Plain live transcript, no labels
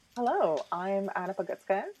Hello, I'm Anna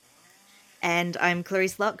Pogutska, And I'm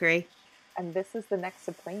Clarice Lockgray. and this is The Next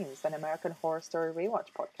Supremes, an American Horror Story rewatch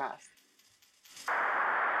podcast.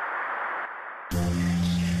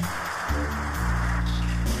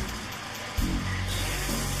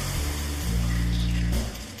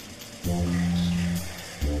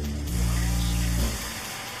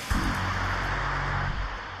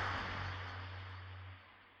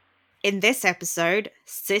 In this episode,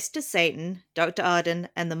 Sister Satan, Dr. Arden,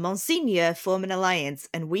 and the Monsignor form an alliance,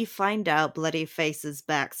 and we find out Bloody Face's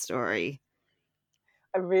backstory.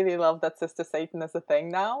 I really love that Sister Satan is a thing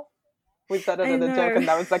now. We said it I in a joke, know. and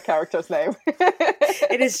that was the character's name.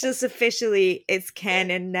 It is just officially, it's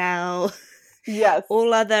canon now. Yes,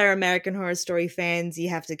 All other American Horror Story fans, you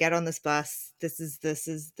have to get on this bus. This is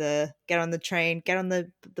the get on the train, get on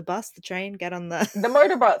the bus, the train, get on the the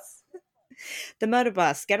murder bus. the motor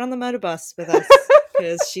bus. Get on the motor bus with us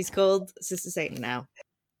because she's called Sister Satan now.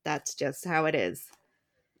 That's just how it is.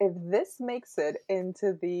 If this makes it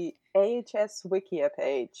into the AHS Wikia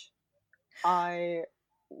page, I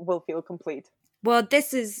will feel complete. Well,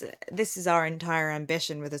 this is our entire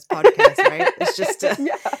ambition with this podcast, right? It's just to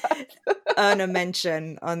Yeah, earn a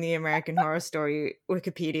mention on the American Horror Story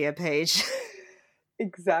Wikipedia page.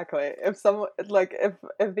 exactly. If someone if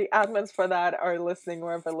the admins for that are listening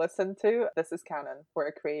or ever listened to, this is canon.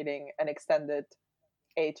 We're creating an extended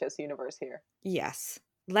AHS universe here. Yes.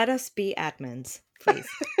 Let us be admins, please.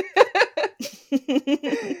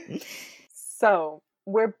 So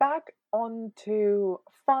we're back onto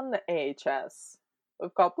fun AHS.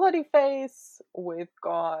 We've got Bloody Face, we've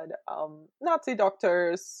got Nazi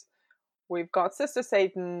doctors, we've got Sister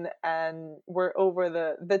Satan, and we're over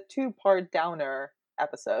the two-part downer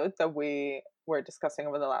episode that we were discussing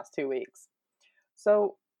over the last 2 weeks.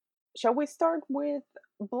 So shall we start with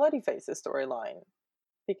Bloody Face's storyline?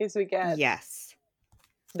 Because we get Yes.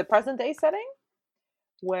 the present day setting,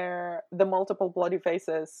 where the multiple bloody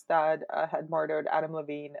faces that had murdered Adam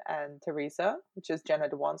Levine and Teresa, which is Jenna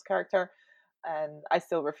Dewan's character, and I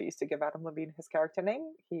still refuse to give Adam Levine his character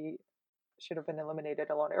name. He should have been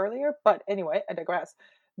eliminated a lot earlier. But anyway, I digress.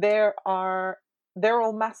 They're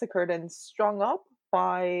all massacred and strung up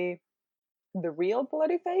by the real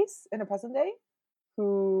bloody face in the present day,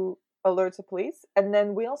 who alerts the police, and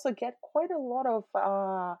then we also get quite a lot of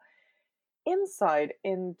insight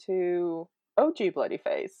into OG Bloody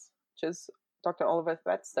Face, which is Dr. Oliver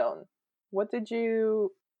Threadstone. What did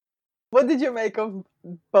you make of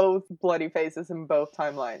both Bloody Faces in both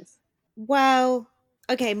timelines? Well,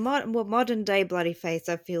 okay, modern day Bloody Face,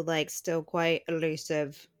 I feel like still quite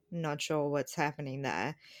elusive. Not sure what's happening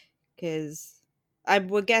there because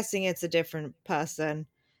we're guessing it's a different person,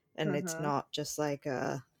 and it's Mm-hmm. not just like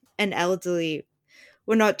an elderly.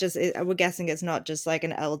 We're guessing it's not just like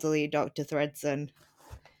an elderly Dr. Thredson,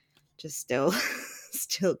 just still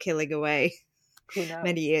still killing away Who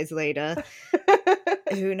many knows? years later.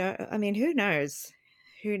 Who know? I mean, who knows?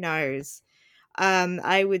 Who knows?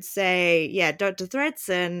 I would say, yeah, Dr.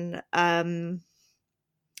 Thredson.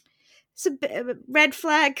 It's a bit of a red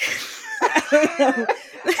flag. I don't know.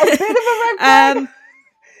 A bit of a red flag?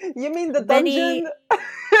 You mean the Many. dungeon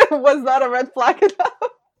was not a red flag enough?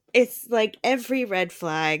 It's like every red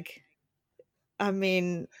flag. I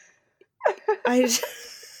mean, I.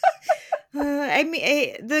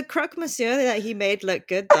 The croque monsieur that he made look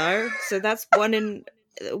good though, so that's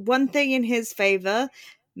one thing in his favor.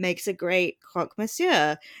 Makes a great croque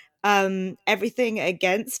monsieur. Everything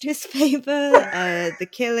against his favor, the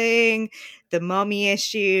killing, the mommy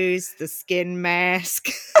issues, the skin mask,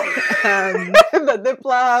 The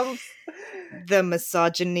diplomats. the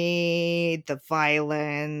misogyny, the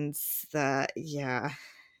violence, the yeah,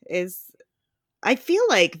 is I feel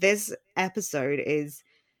like this episode is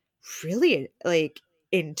really like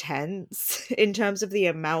intense in terms of the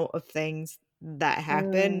amount of things that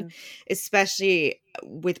happen, Mm, especially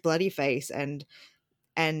with Bloody Face and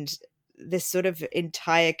this sort of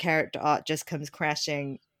entire character arc just comes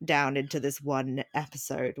crashing down into this one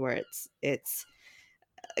episode where it's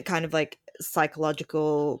kind of like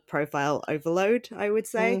psychological profile overload, I would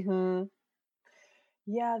say. mm-hmm.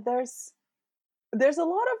 Yeah, there's a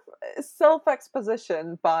lot of self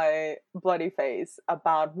exposition by Bloody Face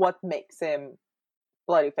about what makes him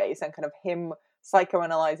Bloody Face and kind of him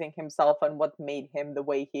psychoanalyzing himself and what made him the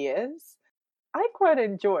way he is. I quite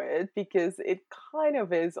enjoy it because it kind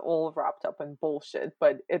of is all wrapped up in bullshit,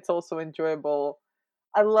 but it's also enjoyable.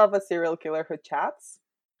 I love a serial killer who chats,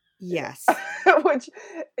 Yes. which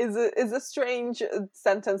is a strange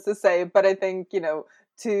sentence to say, but I think,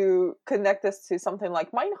 to connect this to something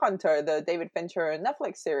like Mindhunter, the David Fincher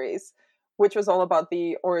Netflix series, which was all about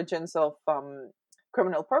the origins of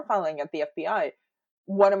criminal profiling at the FBI.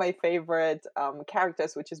 One of my favorite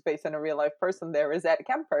characters, which is based on a real life person, there is Ed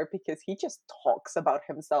Kemper, because he just talks about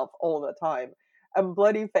himself all the time. And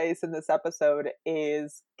Bloody Face in this episode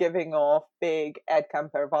is giving off big Ed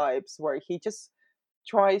Kemper vibes, where he just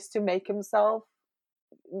tries to make himself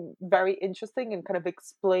very interesting and kind of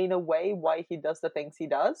explain away why he does the things he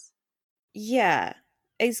does. Yeah.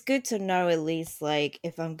 It's good to know at least, like,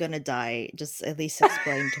 if I'm gonna die, just at least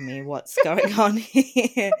explain to me what's going on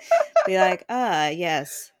here. Be like, ah,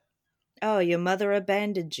 yes. Oh, your mother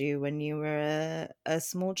abandoned you when you were a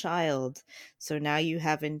small child. So now you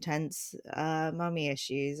have intense mommy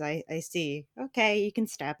issues. I see. Okay, you can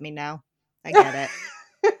stab me now. I get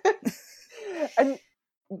it. And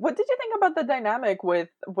what did you think about the dynamic with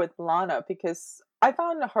Lana? Because I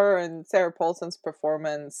found her and Sarah Paulson's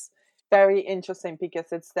performance very interesting,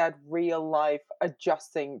 because it's that real life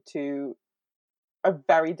adjusting to a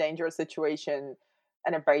very dangerous situation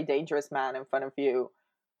and a very dangerous man in front of you,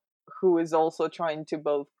 who is also trying to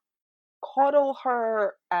both coddle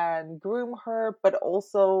her and groom her, but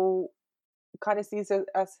also kind of sees it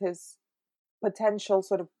as his potential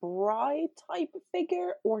sort of bride type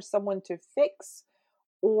figure, or someone to fix,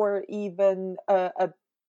 or even a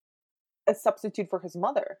substitute for his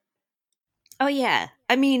mother. Oh yeah.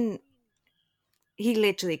 I mean, he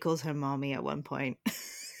literally calls her mommy at one point. Red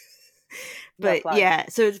But flag. yeah,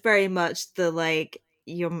 so it's very much the like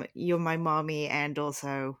you're my mommy and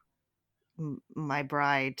also my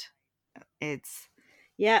bride. It's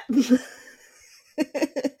yeah.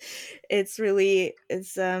 It's really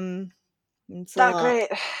it's a Not lot. great.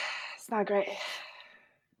 It's not great.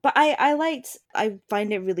 But I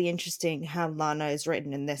find it really interesting how Lana is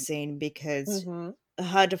written in this scene because Mm-hmm.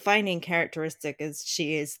 her defining characteristic is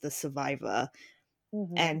she is the survivor,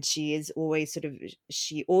 Mm-hmm. and she is always sort of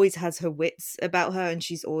she always has her wits about her, and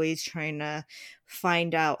she's always trying to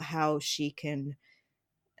find out how she can,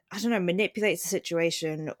 I don't know, manipulate the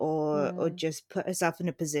situation or Mm. just put herself in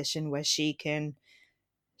a position where she can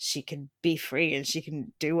be free and she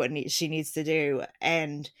can do what she needs to do.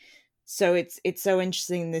 And so it's so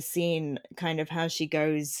interesting in this scene, kind of how she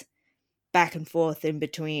goes back and forth in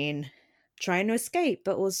between trying to escape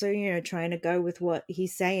but also, you know, trying to go with what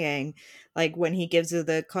he's saying. Like when he gives her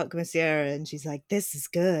the coq monsieur and she's like, this is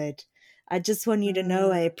good, I just want you to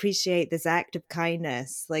know I Mm. appreciate this act of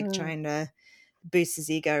kindness, like Mm. trying to boost his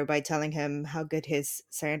ego by telling him how good his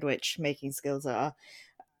sandwich making skills are.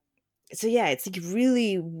 So yeah, it's like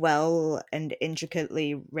really well and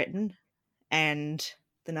intricately written. And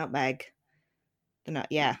the nutmeg, the nut,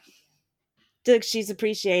 yeah, look, she's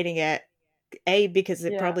appreciating it. A, because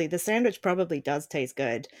it Yeah. probably the sandwich probably does taste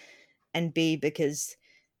good, and B, because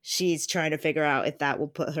she's trying to figure out if that will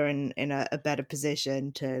put her in a better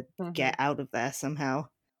position to Mm-hmm. get out of there somehow.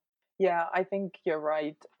 Yeah, I think you're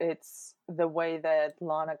right. It's the way that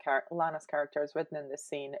Lana's character is written in this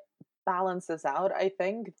scene balances out, I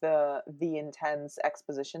think, the intense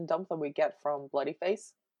exposition dump that we get from Bloody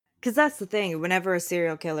Face. Because that's the thing, whenever a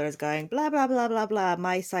serial killer is going blah blah blah blah blah,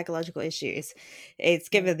 my psychological issues, it's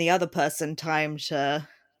given Mm. the other person time to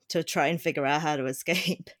try and figure out how to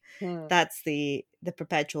escape. Mm. That's the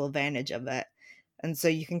perpetual advantage of it. And so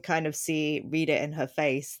you can kind of read it in her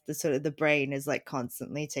face, the sort of the brain is like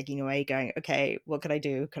constantly taking away, going, okay, what can I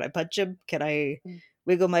do? Can I punch him? Can I Mm.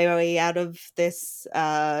 wiggle my way out of this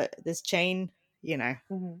chain, you know?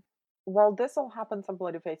 Mm-hmm. While this all happens on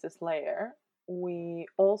Bloody Face's lair, we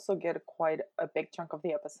also get quite a big chunk of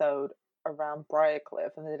the episode around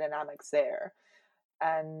Briarcliff and the dynamics there.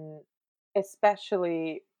 And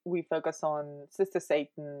especially we focus on Sister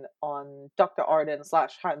Satan, on Dr. Arden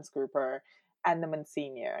slash Hans Gruber, and the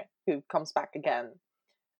Monsignor, who comes back again.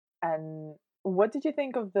 And what did you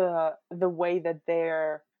think of the way that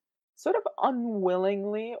they're sort of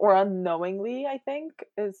unwillingly or unknowingly, I think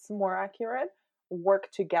is more accurate, work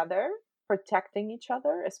together, protecting each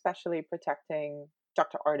other, especially protecting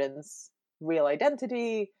Dr. Arden's real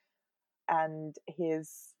identity and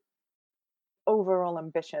his overall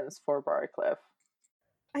ambitions for Barcliff?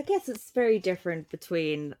 I guess it's very different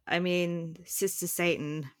between, I mean, Sister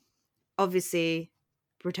Satan obviously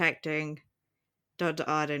protecting Dr.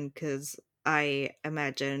 Arden because I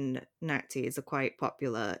imagine Nazis are quite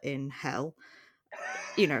popular in hell.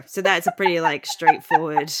 You know, so that's a pretty like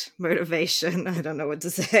straightforward motivation. I don't know what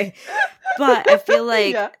to say. But I feel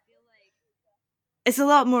Yeah. like it's a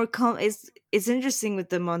lot more it's interesting with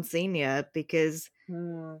the Monsignor because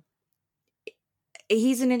Mm,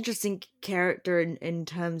 he's an interesting character in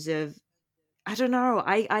terms of, I don't know.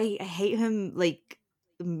 I hate him like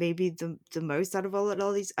maybe the most out of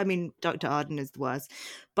all these. I mean, Dr. Arden is the worst,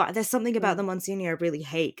 but there's something about mm, the Monsignor I really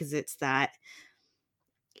hate because it's that.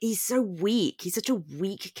 he's so weak. He's such a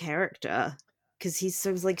weak character because he's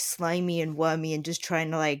so like slimy and wormy and just trying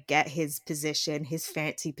to like get his position, his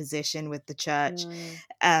fancy position with the church,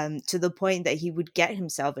 Mm, to the point that he would get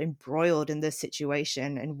himself embroiled in this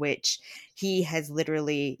situation in which he has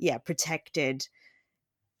literally, yeah, protected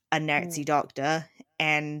a Nazi mm, doctor,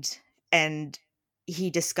 and and he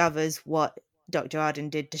discovers what Dr. Arden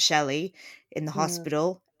did to Shelley in the mm,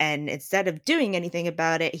 hospital, and instead of doing anything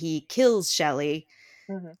about it, he kills Shelley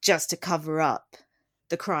mm. just to cover up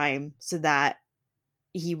the crime so that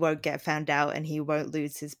he won't get found out and he won't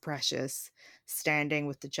lose his precious standing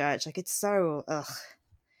with the church. Like, it's so ugh.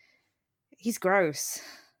 He's gross.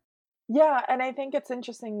 Yeah, and I think it's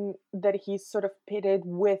interesting that he's sort of pitted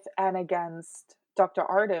with and against Dr.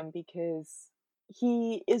 Artem because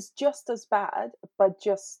he is just as bad, but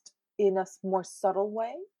just in a more subtle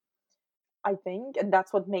way, I think. And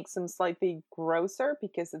that's what makes him slightly grosser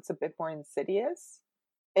because it's a bit more insidious.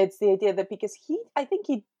 It's the idea that because I think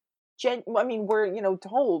I mean, we're,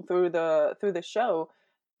 told through the show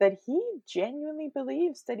that he genuinely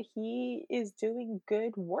believes that he is doing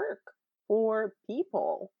good work for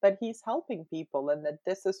people, that he's helping people, and that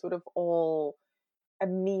this is sort of all a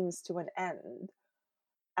means to an end,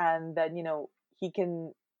 and that he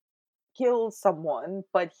can kill someone,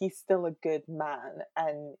 but he's still a good man,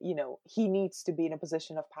 and he needs to be in a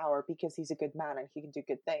position of power because he's a good man and he can do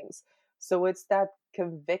good things. So it's that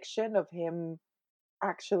conviction of him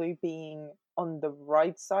actually being on the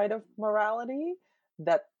right side of morality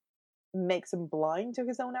that makes him blind to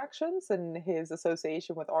his own actions and his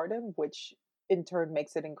association with Arden, which in turn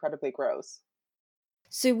makes it incredibly gross.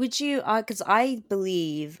 So would you, because I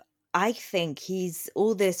think he's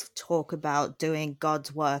all this talk about doing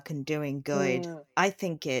God's work and doing good. Mm. I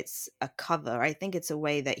think it's a cover. I think it's a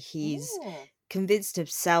way that he's Mm. convinced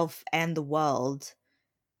himself and the world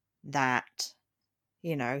that,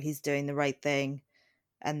 he's doing the right thing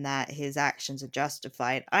and that his actions are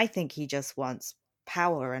justified. I think he just wants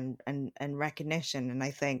power and recognition. And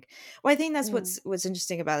I think that's Mm. what's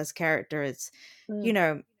interesting about this character is,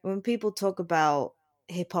 Mm. when people talk about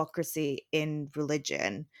hypocrisy in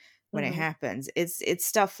religion when it Mm-hmm. happens, it's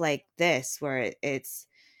stuff like this where it's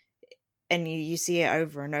and you see it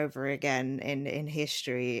over and over again in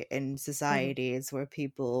history in Mm-hmm. societies where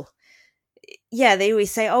people, yeah, they always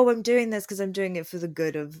say, "Oh, I'm doing this because I'm doing it for the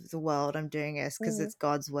good of the world. I'm doing this because Mm-hmm. it's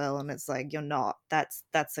God's will," and it's like you're not. That's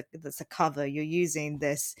a cover. You're using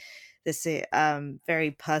this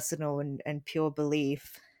very personal and pure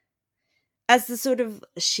belief as the sort of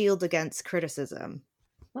shield against criticism.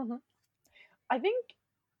 Mm-hmm. I think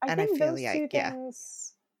I And I think feel those two like, yeah,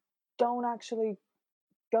 things don't actually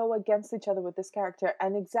go against each other with this character,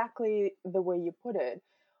 and exactly the way you put it,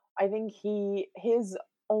 I think his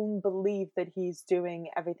own belief that he's doing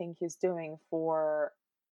everything he's doing for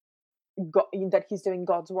God, that he's doing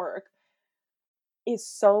God's work, is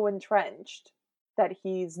so entrenched that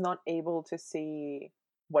he's not able to see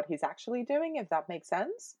what he's actually doing, if that makes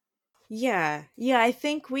sense. yeah. I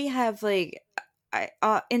think we have like.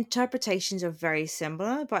 Our interpretations are very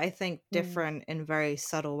similar, but I think Mm. different in very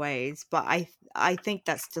subtle ways. But I think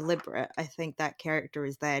that's deliberate. I think that character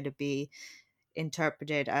is there to be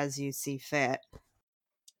interpreted as you see fit.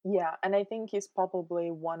 Yeah, and I think he's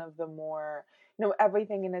probably one of the more,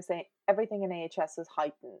 everything in everything in AHS is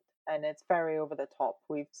heightened and it's very over the top.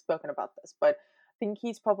 We've spoken about this, but I think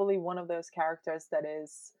he's probably one of those characters that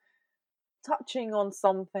is touching on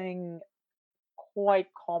something quite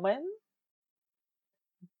common,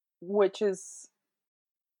 which is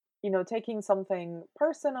taking something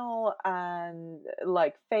personal and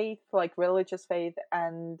like faith, like religious faith,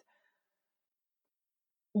 and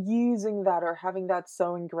using that or having that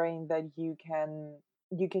so ingrained that you can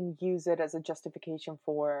use it as a justification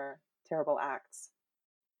for terrible acts.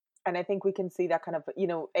 And I think we can see that kind of,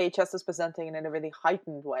 HS is presenting it in a really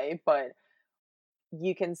heightened way, but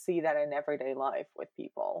you can see that in everyday life with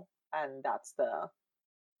people, and that's the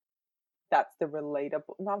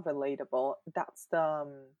relatable, not relatable, that's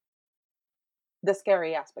the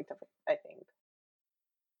scary aspect of it, I think.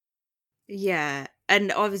 Yeah.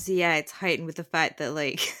 And obviously, yeah, it's heightened with the fact that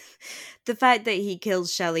like the fact that he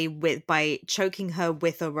kills Shelley with by choking her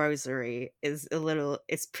with a rosary is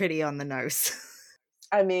it's pretty on the nose.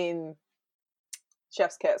 I mean,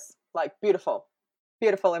 chef's kiss, like beautiful,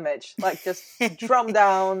 beautiful image, like just drum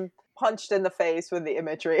down, punched in the face with the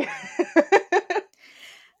imagery.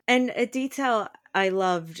 And a detail I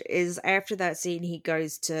loved is after that scene he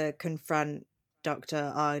goes to confront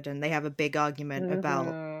Dr. Arden. They have a big argument about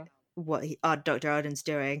Mm-hmm. what Dr. Arden's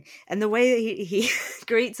doing. And the way that he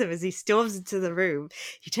greets him is he storms into the room.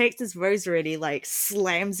 He takes his rosary and he like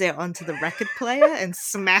slams it onto the record player and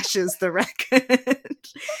smashes the record.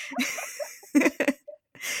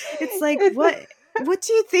 It's like, It's what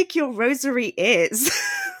do you think your rosary is?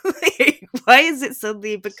 Like, why is it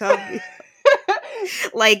suddenly become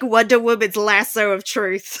like Wonder Woman's lasso of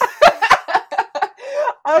truth?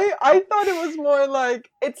 I thought it was more like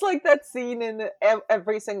it's like that scene in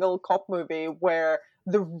every single cop movie where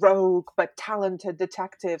the rogue but talented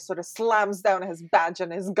detective sort of slams down his badge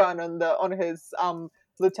and his gun on his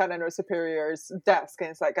lieutenant or superior's desk,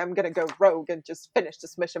 and it's like, I'm gonna go rogue and just finish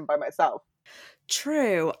this mission by myself.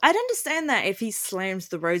 True. I'd understand that if he slams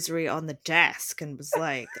the rosary on the desk and was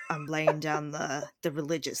like, I'm laying down the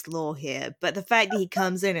religious law here. But the fact that he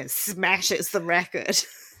comes in and smashes the record.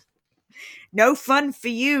 No fun for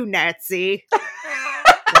you, Nazi.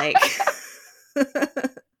 Like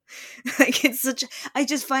like it's such I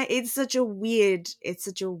just find it's such a weird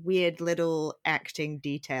little acting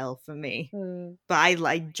detail for me. But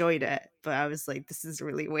I enjoyed it. But I was like, this is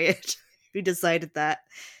really weird. Who decided that?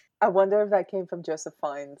 I wonder if that came from Joseph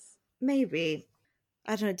Fiennes. Maybe.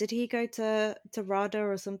 I don't know. Did he go to RADA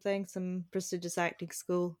or something? Some prestigious acting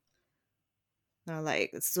school? No,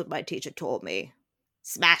 like, this is what my teacher taught me.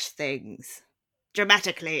 Smash things.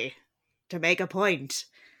 Dramatically. To make a point.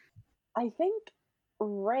 I think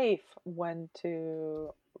Rafe went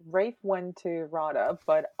to RADA,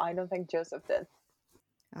 but I don't think Joseph did.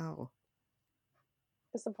 Oh.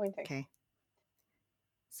 Disappointing. Okay.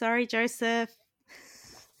 Sorry, Joseph.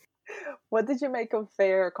 What did you make of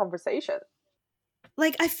their conversation?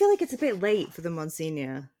 Like, I feel like it's a bit late for the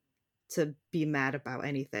Monsignor to be mad about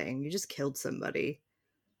anything. You just killed somebody.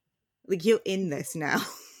 Like, you're in this now.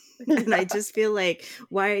 And I just feel like,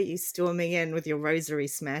 why are you storming in with your rosary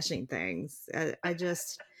smashing things? I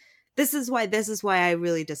just this is why I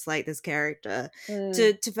really dislike this character. For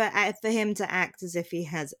him to act as if he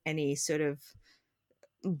has any sort of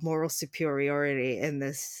moral superiority in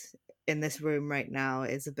this room right now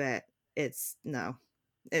is a bit it's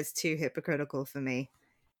too hypocritical for me.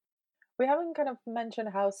 We haven't kind of mentioned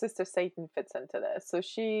how Sister Satan fits into this. So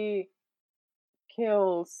she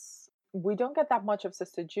kills. We don't get that much of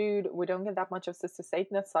Sister Jude. We don't get that much of Sister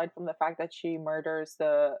Satan, aside from the fact that she murders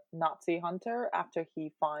the Nazi hunter after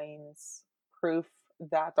he finds proof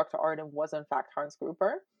that Dr. Arden was in fact Hans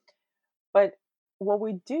Gruber. But what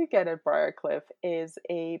we do get at Briarcliff is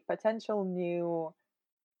a potential new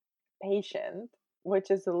patient,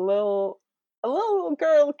 which is a little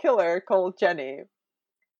girl killer called Jenny,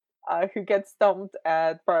 who gets dumped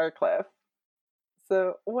at Briarcliff.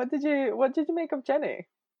 So what did you make of Jenny?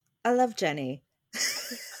 I love Jenny.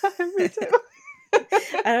 Me too.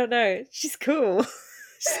 I don't know. She's cool.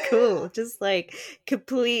 She's cool. Just like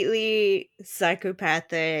completely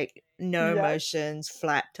psychopathic, no emotions,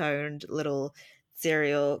 flat toned little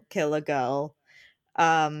serial killer girl.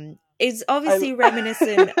 It's obviously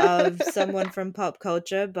reminiscent of someone from pop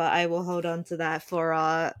culture, but I will hold on to that for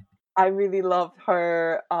our. I really loved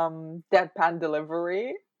her deadpan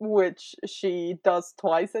delivery, which she does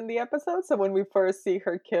twice in the episode. So when we first see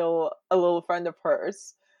her kill a little friend of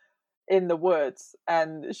hers in the woods,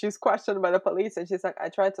 and she's questioned by the police, and she's like, I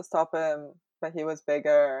tried to stop him, but he was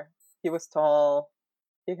bigger, he was tall,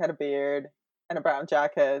 he had a beard and a brown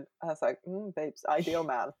jacket. I was like, babes, ideal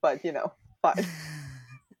man, but fine.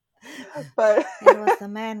 But it was the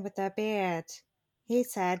man with the beard. He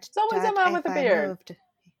said it's always a man with a beard. Moved,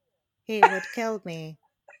 he would kill me.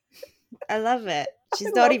 I love it.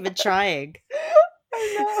 She's not even trying.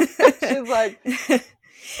 I know. She's like,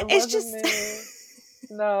 it's just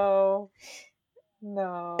me. No,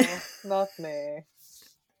 not me.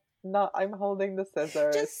 Not. I'm holding the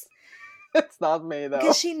scissors. It's not me though.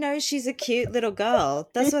 Because she knows she's a cute little girl.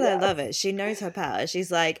 That's what I love it. She knows her power.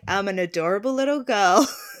 She's like, I'm an adorable little girl.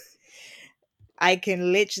 I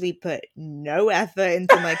can literally put no effort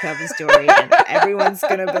into my cover story and everyone's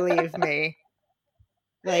gonna believe me.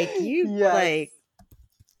 Like, you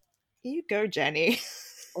go, Jenny.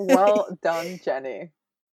 Well done, Jenny.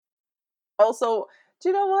 Also, do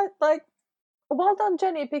you know what? Like, well done,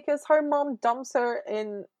 Jenny, because her mom dumps her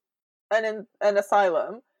in an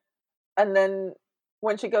asylum, and then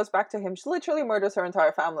when she goes back to him, she literally murders her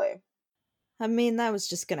entire family. I mean, that was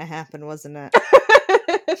just gonna happen, wasn't it?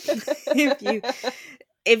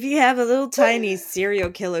 if you have a little tiny serial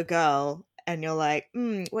killer girl and you're like,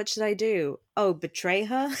 what should I do? Oh, betray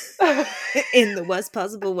her in the worst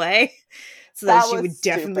possible way so that she would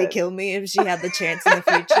definitely kill me if she had the chance in the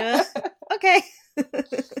future. Okay.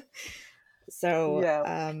 So,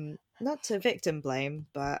 Yeah. not to victim blame,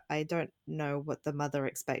 but I don't know what the mother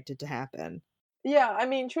expected to happen. Yeah, I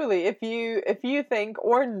mean, truly, if you think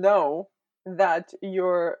or know that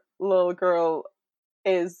your little girl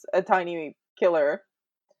is a tiny killer,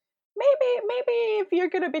 maybe if you're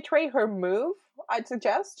gonna betray her, move. I'd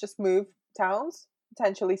suggest just move towns,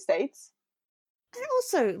 potentially states. And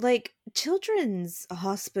also, like, children's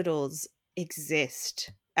hospitals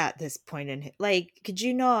exist at this point in like, could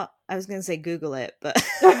you not? I was going to say Google it, but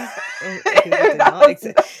Google did that not was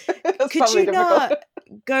exist. that's Could probably you difficult. not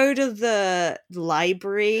go to the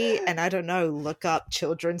library and, I don't know, look up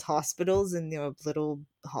children's hospitals in your little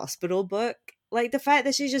hospital book? Like, the fact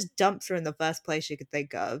that she just dumped her in the first place she could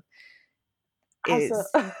think of As a, is,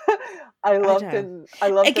 I I don't loved know.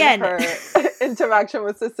 in Again, her interaction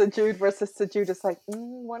with Sister Jude, where Sister Jude is like,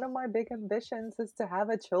 one of my big ambitions is to have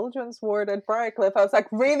a children's ward at Briarcliff. I was like,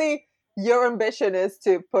 really, your ambition is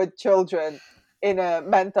to put children in a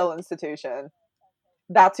mental institution?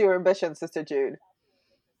 That's your ambition, Sister Jude.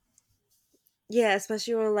 yeah,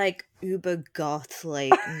 especially your like uber goth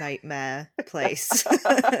like nightmare place.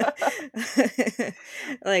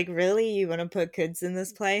 Like, really? You want to put kids in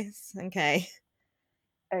this place? Okay.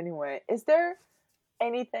 Anyway, is there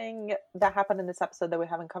anything that happened in this episode that we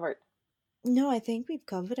haven't covered? No, I think we've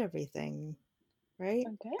covered everything, right?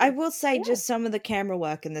 I Okay. will say Yeah. just some of the camera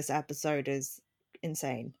work in this episode is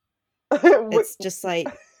insane. Wi- It's just like,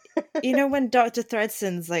 you know, when Dr.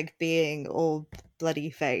 Thredson's like being all bloody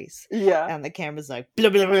face yeah. and the camera's like blah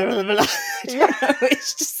blah blah blah blah. I Yeah. don't know,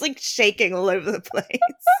 it's just like shaking all over the place.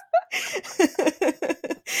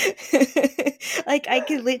 Like, I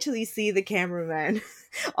can literally see the cameraman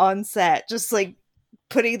on set just like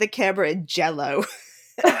putting the camera in jello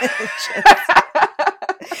and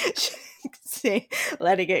just see,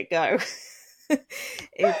 letting it go.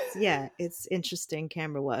 It's interesting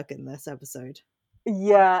camera work in this episode.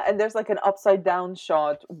 Yeah, and there's like an upside down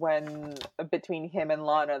shot when between him and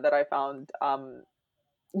Lana that I found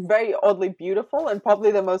very oddly beautiful, and probably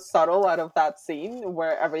the most subtle out of that scene,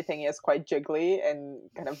 where everything is quite jiggly and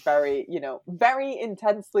kind of very, very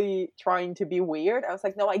intensely trying to be weird. I was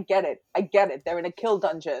like, no, I get it. I get it. They're in a kill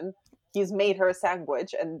dungeon. He's made her a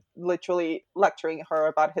sandwich and literally lecturing her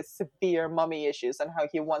about his severe mummy issues and how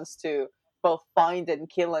he wants to both find and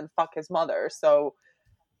kill and fuck his mother. So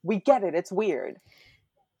we get it. It's weird.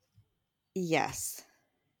 Yes.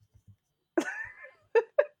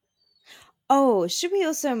 Oh, should we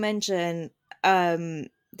also mention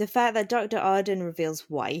the fact that Dr. Arden reveals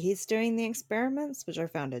why he's doing the experiments, which I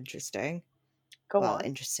found interesting. Go Well, on.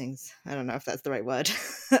 interesting. I don't know if that's the right word.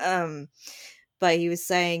 um, but he was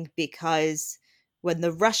saying because when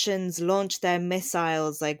the Russians launched their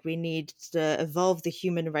missiles, like, we need to evolve the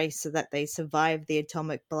human race so that they survive the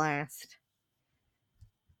atomic blast.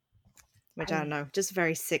 Which, I I don't mean, know, just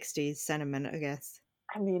very 60s sentiment, I guess.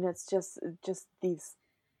 it's just these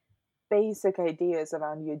basic ideas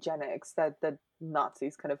around eugenics that the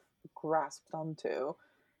Nazis kind of grasped onto,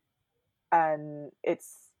 and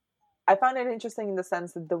I found it interesting in the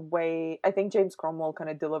sense that the way I think James Cromwell kind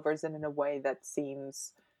of delivers it in a way that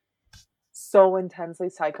seems so intensely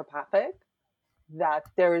psychopathic that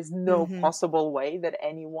there is no Mm-hmm. possible way that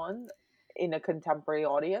anyone in a contemporary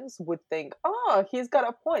audience would think, oh, he's got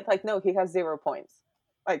a point. Like, no, he has 0 points.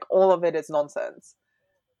 Like, all of it is nonsense.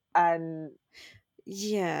 And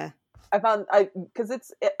Yeah.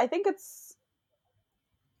 because I think it's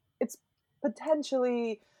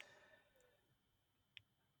potentially,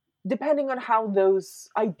 depending on how those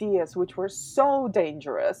ideas, which were so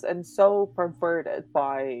dangerous and so perverted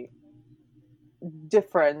by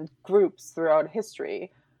different groups throughout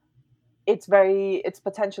history, it's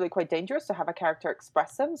potentially quite dangerous to have a character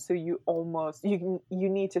express them. So you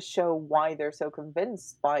need to show why they're so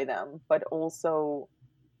convinced by them, but also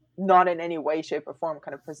not in any way, shape, or form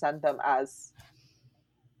kind of present them as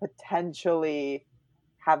potentially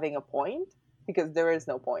having a point, because there is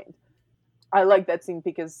no point. I like that scene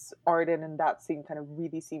because Arden in that scene kind of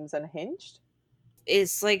really seems unhinged.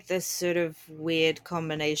 It's like this sort of weird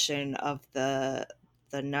combination of the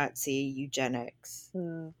Nazi eugenics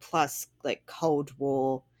Mm, plus like Cold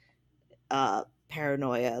War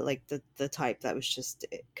paranoia, like the type that was just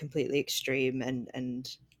completely extreme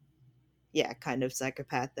and yeah, kind of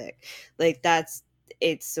psychopathic. Like, that's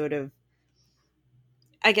it's sort of,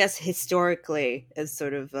 I guess, historically is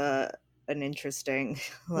sort of an interesting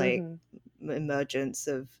like hmm. emergence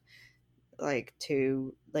of like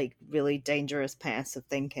two like really dangerous paths of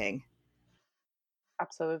thinking.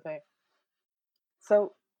 Absolutely.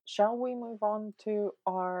 So, shall we move on to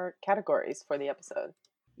our categories for the episode?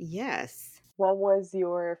 Yes. What was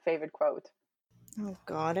your favorite quote? Oh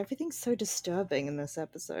god, everything's so disturbing in this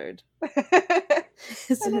episode. And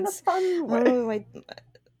in a It's fun way. oh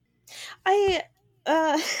I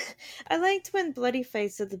uh I liked when Bloody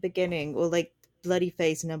Face at the beginning, or like Bloody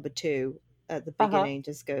Face number 2 at the Uh-huh. beginning,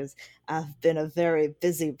 just goes, "I've been a very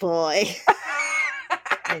busy boy."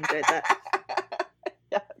 I enjoyed that.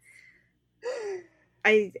 Yes.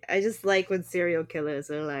 I just like when serial killers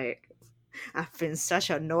are like, "I've been such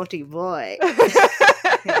a naughty boy."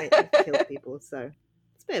 I've killed people, so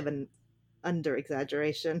it's a bit of an under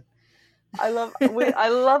exaggeration. I love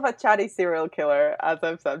a chatty serial killer, as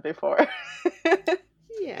I've said before.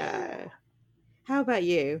 Yeah. How about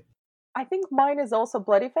you? I think mine is also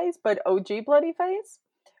Bloody Face, but OG Bloody Face.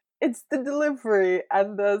 It's the delivery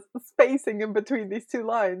and the spacing in between these two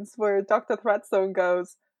lines where Dr. Threadstone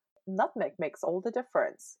goes, "Nutmeg makes all the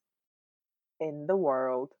difference in the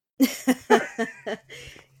world."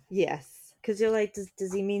 Yes, because you're like,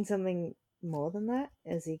 does he mean something more than that?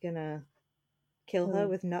 Is he gonna kill her Hmm.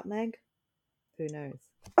 with nutmeg? Who knows?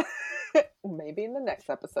 Maybe in the next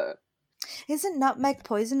episode. Isn't nutmeg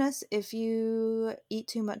poisonous if you eat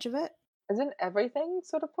too much of it? Isn't everything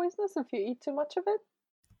sort of poisonous if you eat too much of it?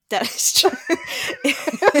 That is true.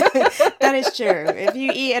 That is true. If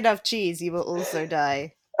you eat enough cheese, you will also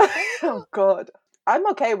die. Oh, God. I'm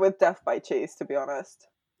okay with death by cheese, to be honest.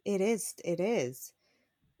 It is. It is.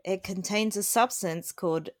 It contains a substance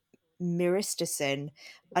called myristicin,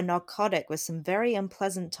 a narcotic with some very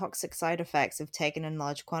unpleasant toxic side effects if taken in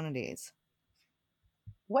large quantities.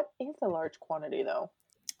 What is a large quantity, though?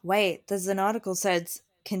 Wait, there's an article says,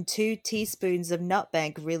 can 2 teaspoons of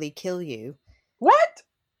nutmeg really kill you? What?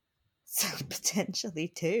 So potentially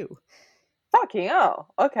 2. Fucking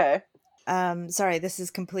hell. Okay. Sorry, this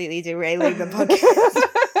is completely derailing the podcast.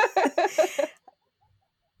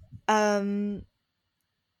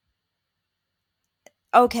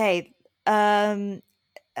 Okay.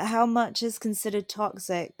 How much is considered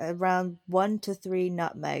toxic? Around 1 to 3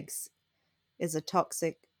 nutmegs is a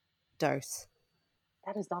toxic dose.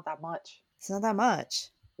 That is not that much. It's not that much.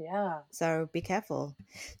 Yeah. So be careful.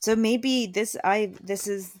 So maybe this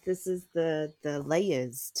is the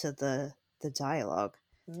layers to the dialogue.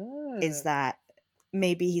 Is Mm. that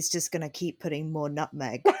maybe he's just gonna keep putting more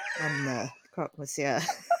nutmeg on the croque monsieur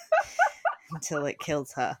until it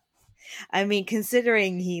kills her. I mean,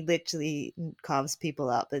 considering he literally carves people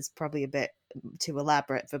up, it's probably a bit too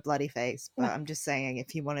elaborate for Bloody Face. But I'm just saying,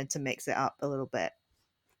 if you wanted to mix it up a little bit,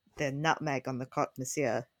 the nutmeg on the croque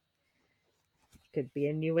monsieur could be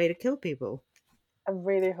a new way to kill people. I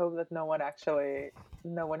really hope that no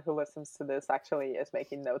one who listens to this actually is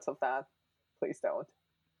making notes of that. Please don't.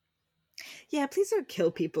 Yeah, please don't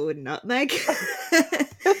kill people with nutmeg.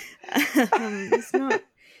 It's not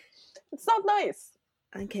It's not nice.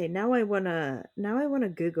 okay. Now I wanna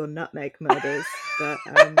Google nutmeg murders, but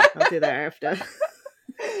I'll do that after.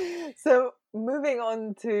 So moving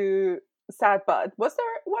on to sad bud. Was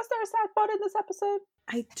there a sad bud in this episode?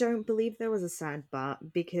 I don't believe there was a sad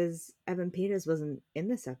part because Evan Peters wasn't in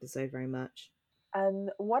this episode very much.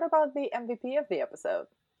 And what about the MVP of the episode?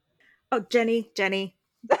 Oh, Jenny. Jenny.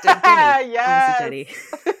 Honestly, Yes. Jenny.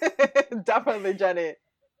 Definitely Jenny.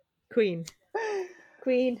 Queen.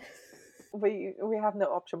 We have no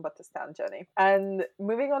option but to stand Jenny. And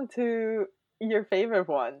moving on to your favorite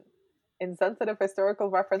one, insensitive historical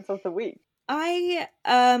reference of the week. I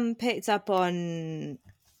picked up on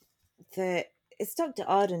it's Dr.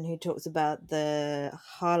 Arden who talks about the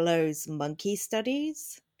Harlow's monkey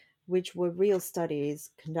studies, which were real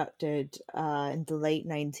studies conducted in the late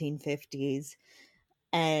 1950s,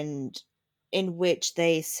 and in which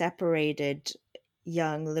they separated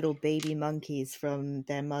young little baby monkeys from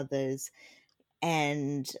their mothers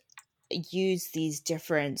and used these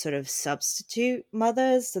different sort of substitute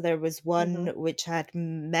mothers. So there was one Mm-hmm. which had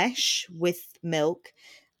mesh with milk,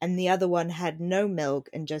 and the other one had no milk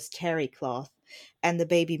and just terry cloth. And the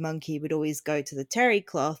baby monkey would always go to the terry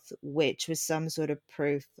cloth, which was some sort of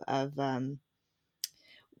proof of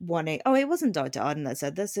wanting. Oh, it wasn't Dr. Arden that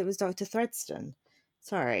said this; it was Dr. Threadstone.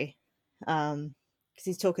 Sorry, because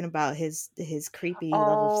he's talking about his creepy love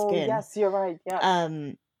of Oh, skin. yes, you're right.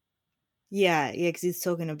 Yes. Yeah, because he's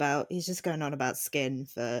just going on about skin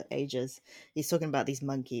for ages. He's talking about these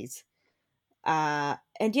monkeys.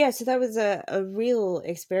 And yeah, so that was a real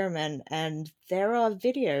experiment, and there are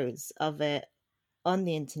videos of it on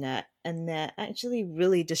the internet, and they're actually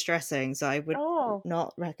really distressing. So I would Oh.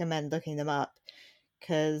 not recommend looking them up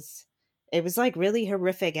because it was like really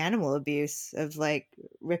horrific animal abuse of like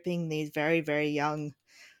ripping these very, very young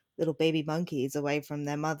little baby monkeys away from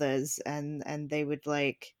their mothers, and they would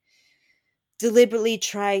like deliberately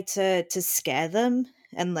try to scare them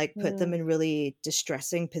and like put them Mm. in really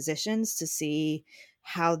distressing positions to see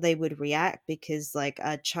how they would react, because like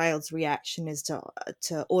a child's reaction is to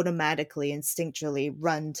automatically instinctually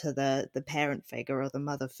run to the parent figure or the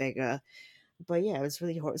mother figure. But yeah, it was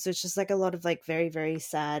really horrible. So it's just like a lot of like very, very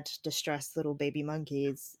sad, distressed little baby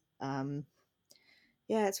monkeys.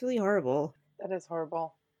 Yeah, it's really horrible. That is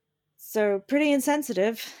horrible. So pretty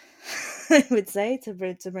insensitive, I would say, to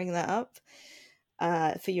bring that up.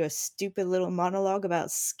 For your stupid little monologue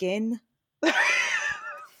about skin.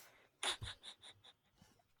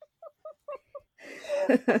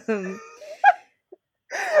 The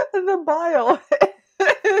bile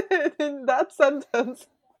in that sentence.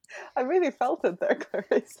 I really felt it there,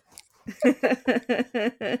 Clarice.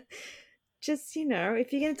 Just,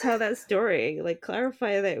 if you're going to tell that story, like,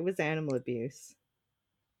 clarify that it was animal abuse.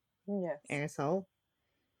 Yes. Asshole.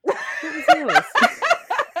 What was yours?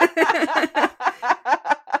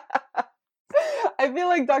 I feel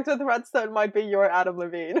like Dr. Threadstone might be your Adam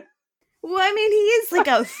Levine. Well, I mean, he is like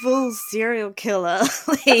a full serial killer.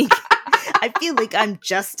 Like, I feel like I'm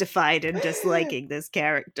justified in disliking this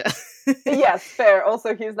character. Yes, fair.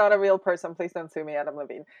 Also, he's not a real person. Please don't sue me, Adam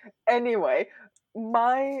Levine. Anyway,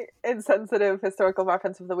 my insensitive historical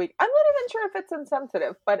reference of the week. I'm not even sure if it's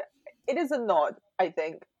insensitive, but it is a nod, I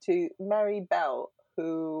think, to Mary Bell,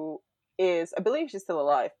 who is, I believe she's still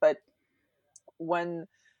alive, but when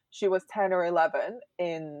she was 10 or 11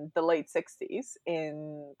 in the late 60s,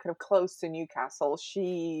 in kind of close to Newcastle,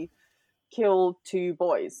 she killed 2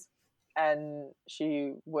 boys, and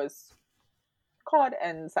she was caught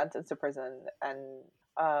and sentenced to prison. And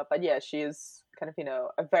but yeah, she is kind of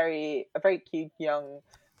a very cute young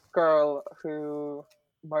girl who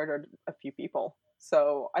murdered a few people.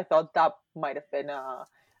 So I thought that might have been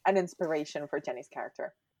an inspiration for Jenny's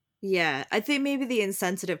character. Yeah, I think maybe the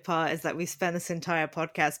insensitive part is that we spent this entire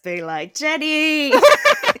podcast being like, Jenny!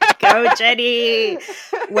 Go, Jenny!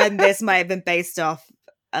 When this might have been based off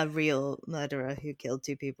a real murderer who killed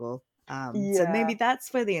 2 people. So maybe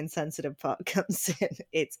that's where the insensitive part comes in.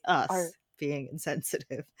 It's us being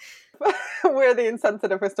insensitive. We're the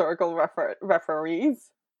insensitive historical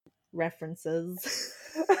referees. References.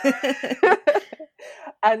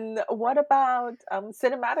 And what about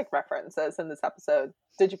cinematic references in this episode?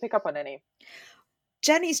 Did you pick up on any?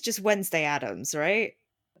 Jenny's just Wednesday Addams, right?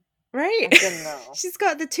 Right? I didn't know. She's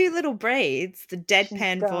got the 2 little braids, the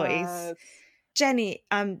deadpan voice. Jenny,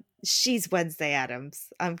 she's Wednesday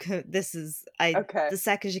Addams. Okay. The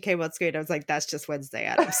second she came on screen, I was like, that's just Wednesday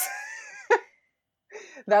Addams.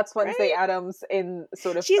 That's Wednesday Addams in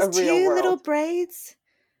sort of she has a real 2 world. little braids.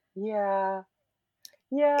 Yeah.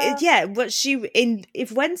 But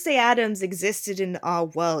if Wednesday Addams existed in our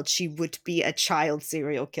world, she would be a child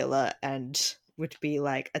serial killer and would be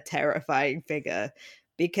like a terrifying figure.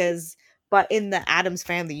 But in the Addams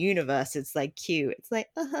Family universe, it's like cute. It's like,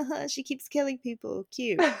 she keeps killing people.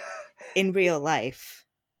 Cute. In real life,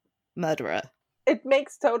 murderer. It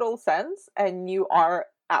makes total sense, and you are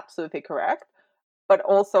absolutely correct. But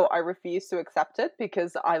also, I refuse to accept it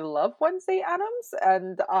because I love Wednesday Addams,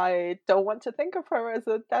 and I don't want to think of her as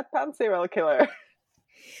a deadpan serial killer.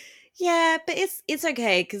 Yeah, but it's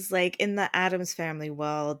okay, because like in the Addams Family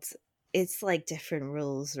world, it's like different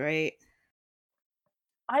rules, right?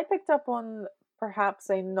 I picked up on perhaps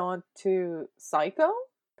a nod to Psycho.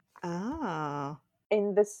 Ah.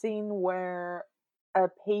 In the scene where a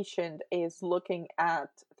patient is looking at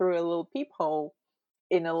through a little peephole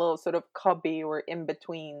in a little sort of cubby or in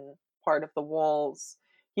between part of the walls,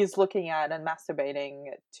 he's looking at and masturbating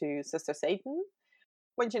to Sister Satan.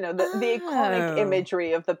 Which, the iconic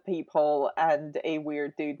imagery of the peephole and a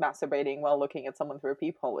weird dude masturbating while looking at someone through a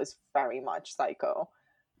peephole is very much Psycho.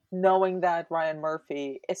 Knowing that Ryan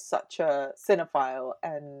Murphy is such a cinephile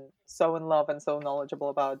and so in love and so knowledgeable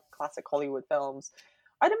about classic Hollywood films,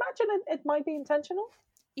 I'd imagine it might be intentional.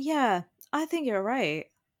 Yeah, I think you're right.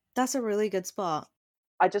 That's a really good spot.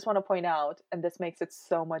 I just want to point out, and this makes it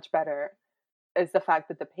so much better, is the fact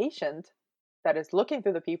that the patient that is looking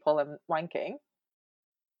through the peephole and wanking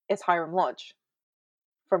is Hiram Lodge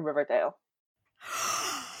from Riverdale.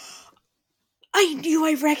 I knew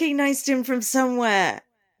I recognized him from somewhere.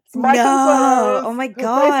 Mike Consuelos, oh my who plays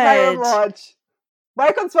Hiram god. Lodge.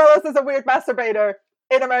 Mike Consuelos is a weird masturbator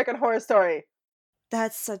in American Horror Story.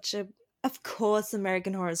 That's such a... Of course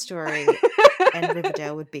American Horror Story and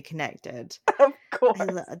Riverdale would be connected. Of course.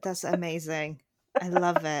 That's amazing. I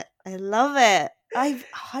love it. I love it.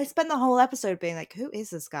 I spent the whole episode being like, who is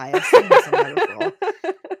this guy? I've seen him somewhere before.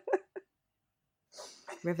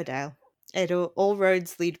 Riverdale. All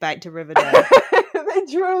roads lead back to Riverdale. They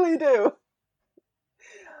truly do.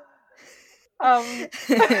 Um,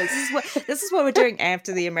 this is what we're doing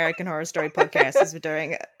after the American Horror Story podcast. Is we're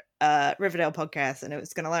doing Riverdale podcast, and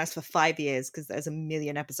it's going to last for 5 years because there's a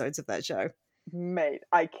million episodes of that show. mate,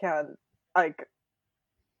 I can't. Like,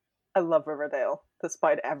 I love Riverdale,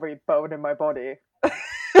 despite every bone in my body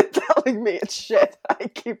telling me it's shit. I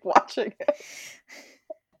keep watching it.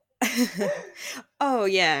 Oh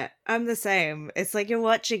yeah, I'm the same. It's like you're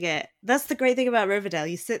watching it. That's the great thing about Riverdale.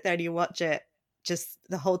 You sit there and you watch it just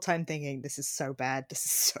the whole time thinking, this is so bad. This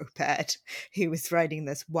is so bad. Who was writing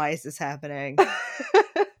this? Why is this happening?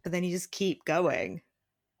 But then you just keep going.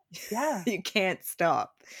 Yeah. You can't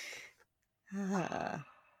stop.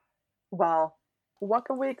 Well, what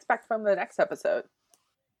can we expect from the next episode?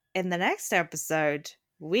 In the next episode,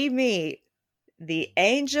 we meet the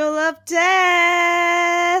Angel of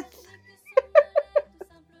Death.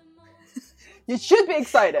 You should be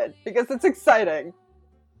excited because it's exciting.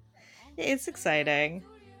 It's exciting.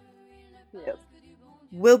 Yes.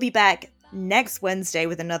 We'll be back next Wednesday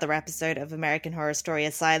with another episode of American Horror Story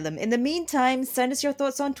Asylum. In the meantime, send us your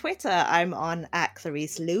thoughts on Twitter. I'm on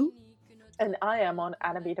 @ClariceLou. And I am on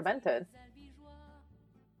Anna Demented.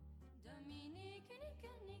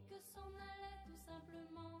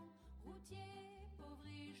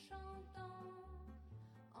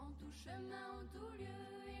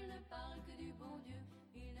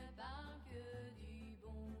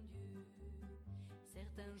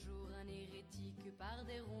 Un jour un hérétique par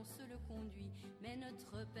des ronces le conduit, mais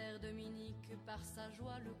notre père Dominique par sa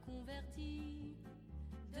joie le convertit.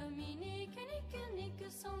 Dominique,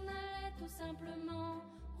 nique, s'en allait tout simplement,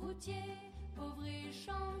 routier, pauvre et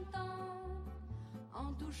chantant.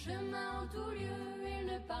 En tout chemin, en tout lieu, il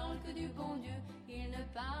ne parle que du bon Dieu, il ne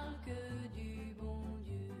parle que du bon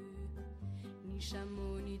Dieu. Ni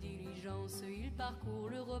chameau, ni diligence, il parcourt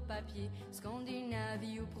l'Europe à pied,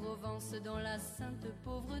 Scandinavie ou Provence dans la sainte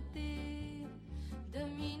pauvreté.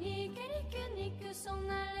 Dominique, nique, s'en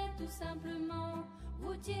allait tout simplement,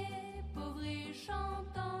 routier, pauvre et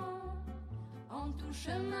chantant. En tout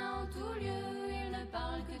chemin, en tout lieu, il ne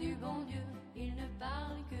parle que du bon Dieu, il ne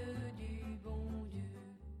parle que du bon Dieu.